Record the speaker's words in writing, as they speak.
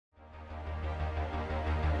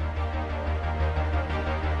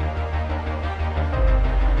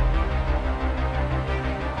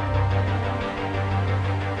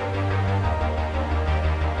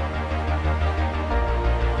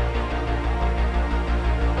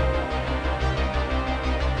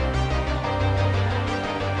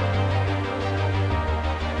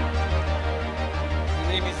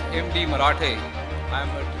MD Marathe. I am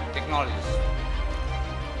a technologist.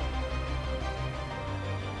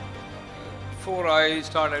 Before I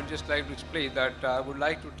start, I would just like to explain that I would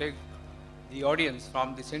like to take the audience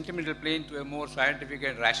from the sentimental plane to a more scientific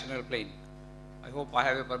and rational plane. I hope I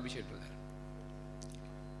have a permission to that.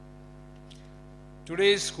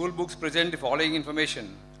 Today's school books present the following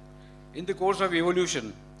information. In the course of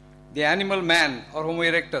evolution, the animal man, or Homo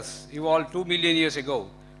erectus, evolved 2 million years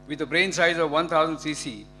ago with a brain size of 1000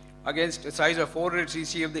 cc against a size of 400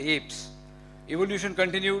 cc of the apes. Evolution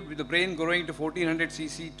continued with the brain growing to 1400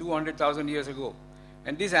 cc 200,000 years ago,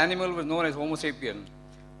 and this animal was known as Homo sapien.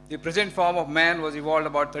 The present form of man was evolved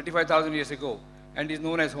about 35,000 years ago and is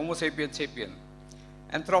known as Homo sapiens sapien.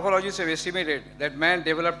 Anthropologists have estimated that man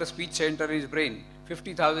developed a speech center in his brain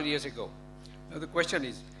 50,000 years ago. Now the question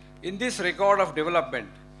is, in this record of development,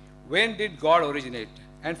 when did God originate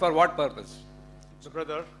and for what purpose? So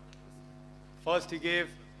brother, first he gave,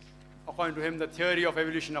 according to him, the theory of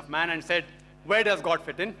evolution of man and said, where does God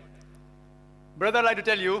fit in? Brother, I'd like to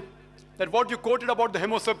tell you that what you quoted about the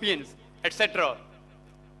Homo sapiens, etc.,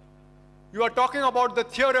 you are talking about the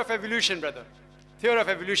theory of evolution, brother. Theory of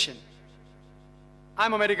evolution.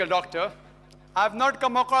 I'm a medical doctor. I have not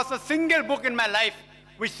come across a single book in my life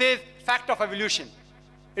which says fact of evolution.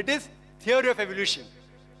 It is theory of evolution.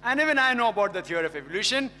 And even I know about the theory of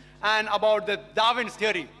evolution and about the Darwin's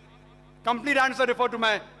theory. Complete answer refer to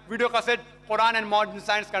my video cassette, Quran and Modern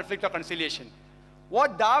Science, Conflict or Conciliation.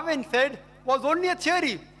 What Darwin said was only a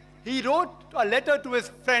theory. He wrote a letter to his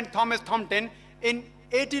friend Thomas Thompson in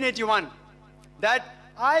 1881 that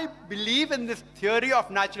I believe in this theory of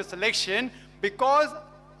natural selection because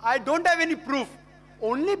I don't have any proof,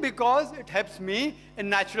 only because it helps me in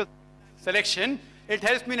natural selection, it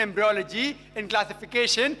helps me in embryology, in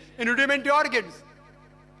classification, in rudimentary organs.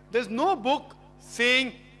 There's no book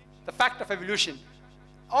saying the fact of evolution.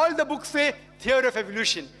 All the books say theory of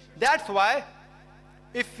evolution. That's why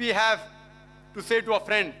if we have to say to a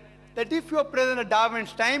friend that if you are present at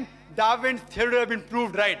Darwin's time, Darwin's theory have been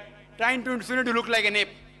proved right, trying to insinuate to look like an ape.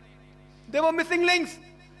 There were missing links.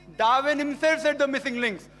 Darwin himself said the missing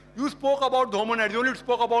links. You spoke about the hominids, you only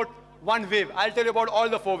spoke about one wave. I'll tell you about all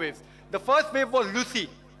the 4 waves. The first wave was Lucy.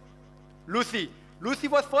 Lucy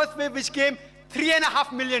was first wave which came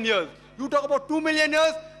 3.5 million years. You talk about 2 million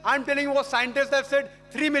years, I'm telling you what scientists have said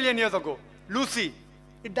 3 million years ago. Lucy.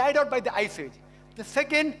 It died out by the Ice Age. The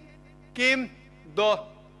second came the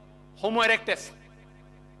Homo erectus.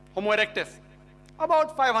 Homo erectus.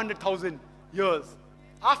 About 500,000 years.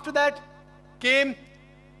 After that came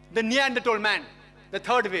the Neanderthal man, the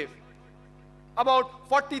third wave, about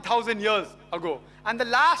 40,000 years ago. And the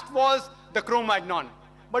last was the Cro-Magnon.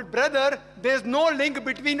 But brother, there's no link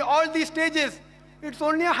between all these stages. It's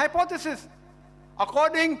only a hypothesis.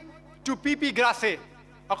 According to P.P. Grasset,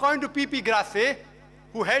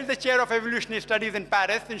 who held the chair of evolutionary studies in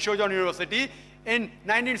Paris, in Sorbonne University, in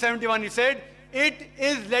 1971, he said, it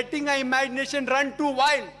is letting our imagination run too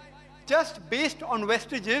wild, just based on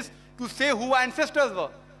vestiges to say who our ancestors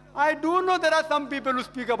were. I do know there are some people who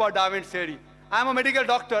speak about Darwin's theory. I'm a medical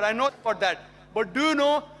doctor, I know about that. But do you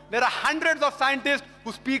know there are hundreds of scientists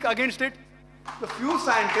who speak against it? The few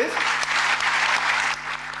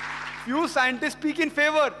scientists speak in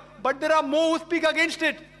favor, but there are more who speak against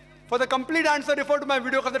it. For the complete answer, refer to my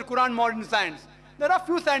video called Quran Modern Science. There are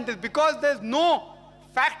few scientists, because there's no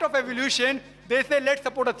fact of evolution, they say let's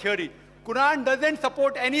support a theory. Quran doesn't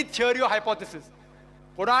support any theory or hypothesis.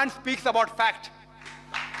 Quran speaks about fact.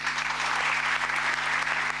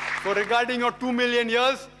 So regarding your 2 million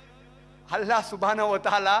years, Allah subhanahu wa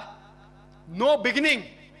ta'ala, no beginning.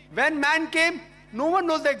 When man came, no one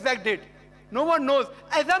knows the exact date. No one knows.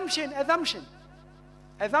 Assumption is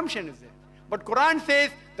there. But Quran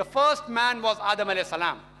says the first man was Adam alayhi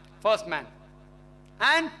salam, first man.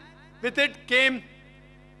 And with it came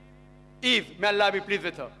Eve, may Allah be pleased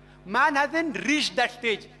with her. Man hasn't reached that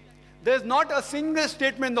stage. There's not a single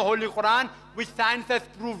statement in the Holy Quran which science has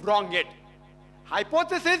proved wrong yet.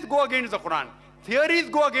 Hypotheses go against the Quran. Theories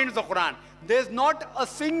go against the Quran. There's not a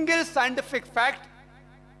single scientific fact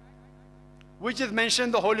which is mentioned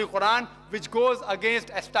in the Holy Quran which goes against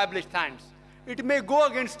established science. It may go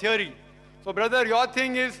against theory. So brother, your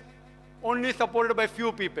thing is only supported by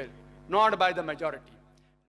few people, not by the majority.